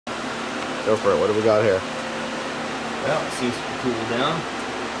Go for it. What do we got here? Well, it seems to cool down.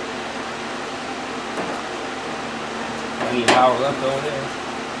 Plenty of power left over there.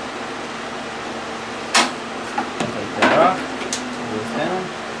 Take that off. Pull this down.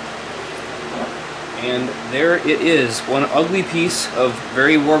 And there it is. One ugly piece of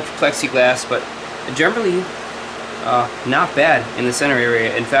very warped plexiglass, but generally not bad in the center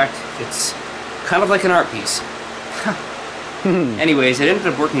area. In fact, it's kind of like an art piece. Anyways, it ended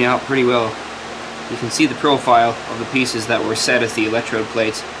up working out pretty well. You can see the profile of the pieces that were set as the electrode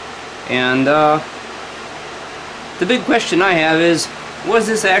plates. And the big question I have is, was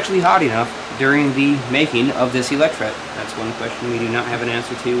this actually hot enough during the making of this Electret? That's one question we do not have an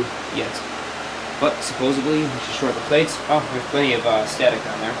answer to yet. But supposedly, we should short the plates. Oh, there's plenty of static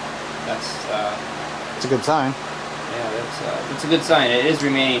down there. That's It's a good sign. yeah, that's a good sign. It is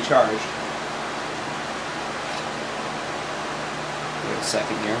remaining charged. Wait a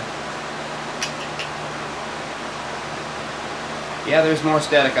second here. Yeah, there's more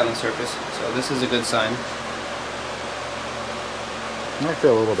static on the surface, so this is a good sign. I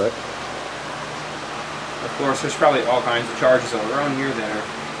feel a little bit. Of course, there's probably all kinds of charges all around here that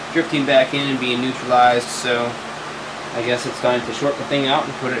are drifting back in and being neutralized, so I guess it's time to short the thing out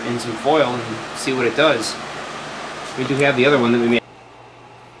and put it in some foil and see what it does. We do have the other one that we made.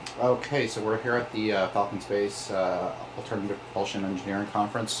 Okay, so we're here at the Falcon Space Alternative Propulsion Engineering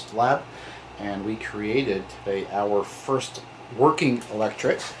Conference Lab, and we created today our first working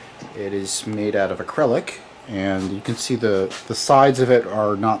Electret. It is made out of acrylic, and you can see the sides of it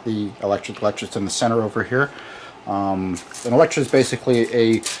are not the electret's in the center over here. An Electret is basically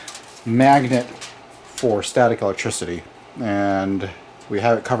a magnet for static electricity, and we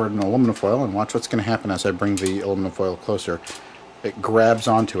have it covered in aluminum foil, and watch what's going to happen as I bring the aluminum foil closer. It grabs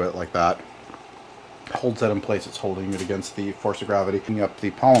onto it like that, holds that in place. It's holding it against the force of gravity. Picking up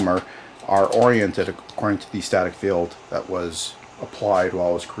the polymer are oriented according to the static field that was applied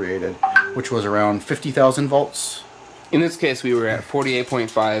while it was created, which was around 50,000 volts. In this case, we were at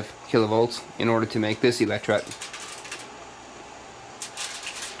 48.5 kilovolts in order to make this Electret.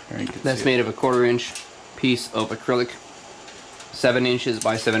 That's made of a 1/4 inch piece of acrylic, 7 inches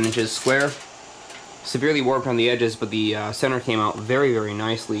by 7 inches square. Severely warped on the edges, but the center came out very, very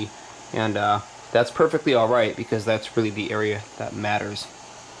nicely, and that's perfectly alright because that's really the area that matters.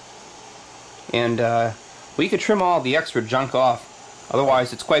 And we could trim all the extra junk off.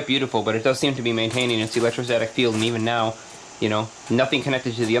 Otherwise, it's quite beautiful, but it does seem to be maintaining its electrostatic field, and even now, you know, nothing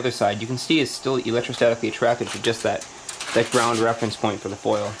connected to the other side. You can see it's still electrostatically attracted to just that ground reference point for the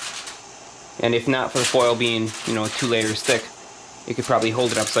foil. And if not for the foil being, you know, 2 layers thick, it could probably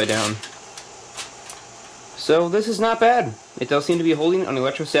hold it upside down. So this is not bad. It does seem to be holding an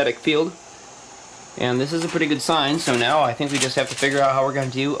electrostatic field, and this is a pretty good sign. So now I think we just have to figure out how we're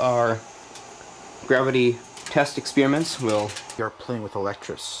going to do our gravity test experiments. We are playing with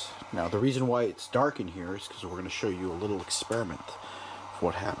Electrets. Now the reason why it's dark in here is because we're going to show you a little experiment of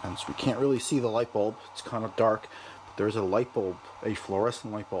what happens. We can't really see the light bulb. It's kind of dark. But there's a light bulb, a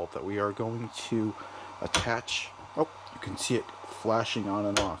fluorescent light bulb that we are going to attach. Oh, you can see it flashing on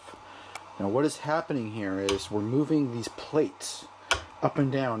and off. Now what is happening here is we're moving these plates up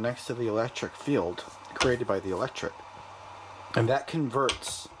and down next to the electric field created by the Electret, and that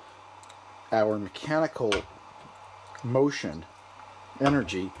converts our mechanical motion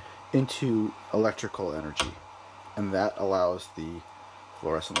energy into electrical energy, and that allows the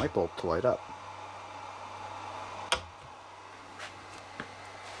fluorescent light bulb to light up.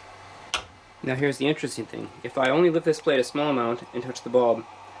 Now here's the interesting thing. If I only lift this plate a small amount and touch the bulb,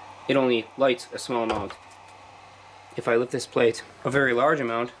 it only lights a small amount. If I lift this plate a very large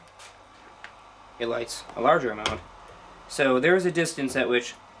amount, it lights a larger amount. So there is a distance at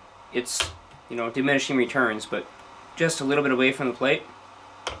which it's, you know, diminishing returns, but just a little bit away from the plate,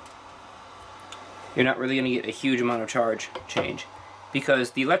 you're not really going to get a huge amount of charge change,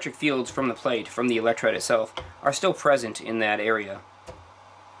 because the electric fields from the plate, from the Electret itself, are still present in that area.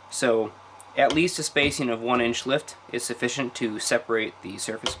 So at least a spacing of 1 inch lift is sufficient to separate the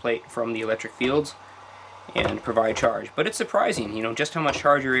surface plate from the electric fields and provide charge. But it's surprising, you know, just how much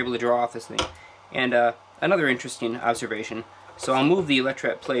charge you're able to draw off this thing. And another interesting observation, so I'll move the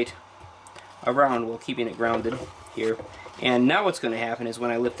Electret plate around while keeping it grounded here. And now what's going to happen is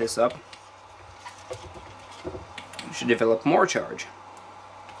when I lift this up, it should develop more charge.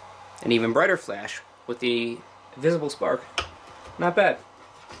 An even brighter flash with the visible spark. Not bad.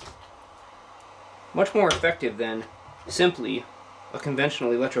 Much more effective than simply a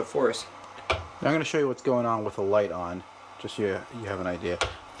conventional electrophorus. Now I'm going to show you what's going on with the light on, just so you have an idea.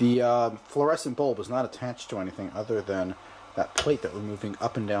 The fluorescent bulb is not attached to anything other than that plate that we're moving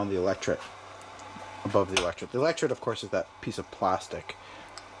up and down the electret, above the electret. The electret, of course, is that piece of plastic.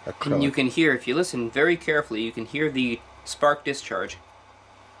 Acrylic. And you can hear, if you listen very carefully, you can hear the spark discharge.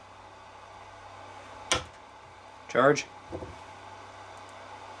 Charge.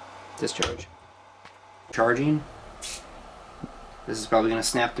 Discharge. Charging. This is probably going to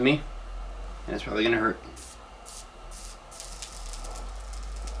snap to me, and it's probably going to hurt.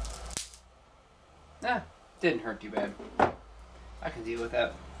 Ah, didn't hurt too bad. I can deal with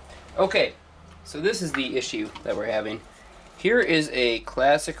that. Okay, so this is the issue that we're having. Here is a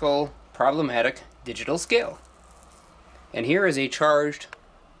classical problematic digital scale. And here is a charged,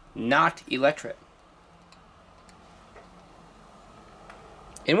 not electret.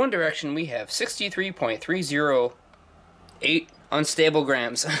 In one direction we have 63.308 unstable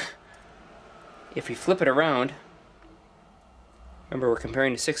grams. If we flip it around, remember we're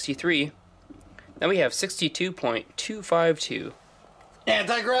comparing to 63, then we have 62.252.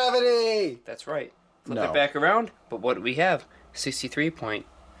 Antigravity! That's right. Flip No. it back around, but what do we have?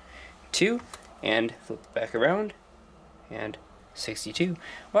 63.2, and flip it back around, and 62.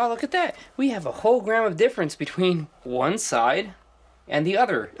 Wow, look at that. We have a whole gram of difference between one side and the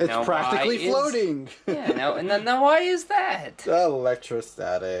other. It's now, practically floating. Yeah, now why is that?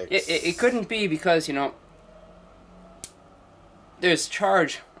 Electrostatics. It couldn't be because, you know, there's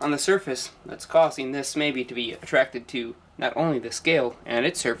charge on the surface that's causing this maybe to be attracted to not only the scale and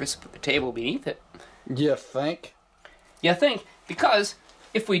its surface, but the table beneath it. You think? You think, because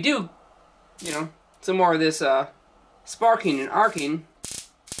if we do, you know, some more of this sparking and arcing,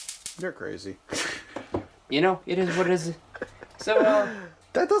 You're crazy. you know, it is what it is. So,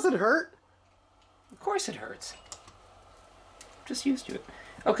 That doesn't hurt. of course it hurts. Just used to it.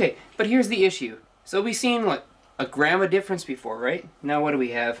 Okay, but here's the issue. So we've seen, what, a gram of difference before, right? Now what do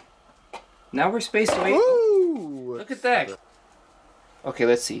we have? Now we're spaced away. Woo! Look at that. Okay,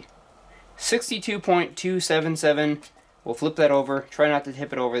 let's see. 62.277. We'll flip that over. Try not to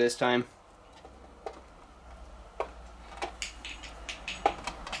tip it over this time.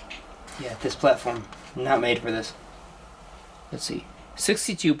 Yeah, this platform, not made for this. Let's see.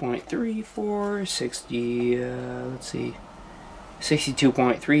 62.34, 60, let's see.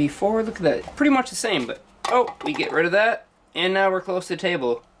 62.34, look at that. Pretty much the same, but, oh, we get rid of that, and now we're close to the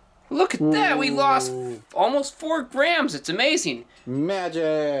table. Look at that, we lost almost 4 grams. It's amazing.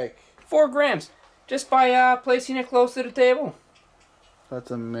 Magic. 4 grams, just by placing it close to the table. That's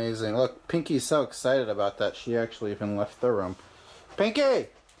amazing. Look, Pinky's so excited about that, she actually even left the room. Pinky!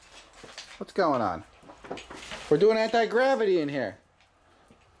 What's going on? We're doing anti-gravity in here.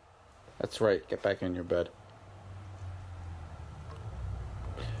 That's right, get back in your bed.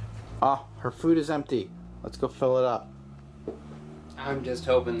 Ah, her food is empty. Let's go fill it up. I'm just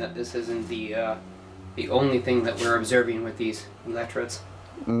hoping that this isn't the only thing that we're observing with these electrodes.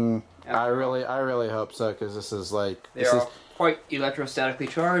 I really hope so, because this is like... They are quite electrostatically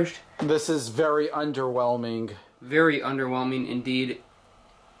charged. This is very underwhelming. Very underwhelming indeed.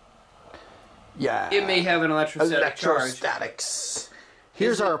 Yeah. It may have an electrostatic charge. Electrostatics.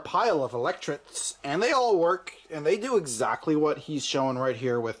 Here's our pile of electrets, and they all work, and they do exactly what he's showing right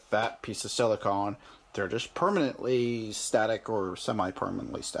here with that piece of silicone. They're just permanently static or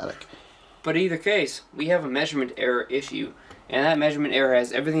semi-permanently static. But in either case, we have a measurement error issue, and that measurement error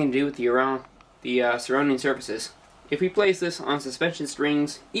has everything to do with the surrounding surfaces. If we place this on suspension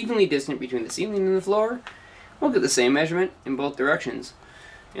strings evenly distant between the ceiling and the floor, we'll get the same measurement in both directions.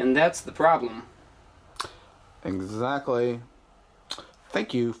 And that's the problem. Exactly.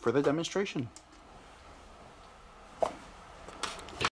 Thank you for the demonstration.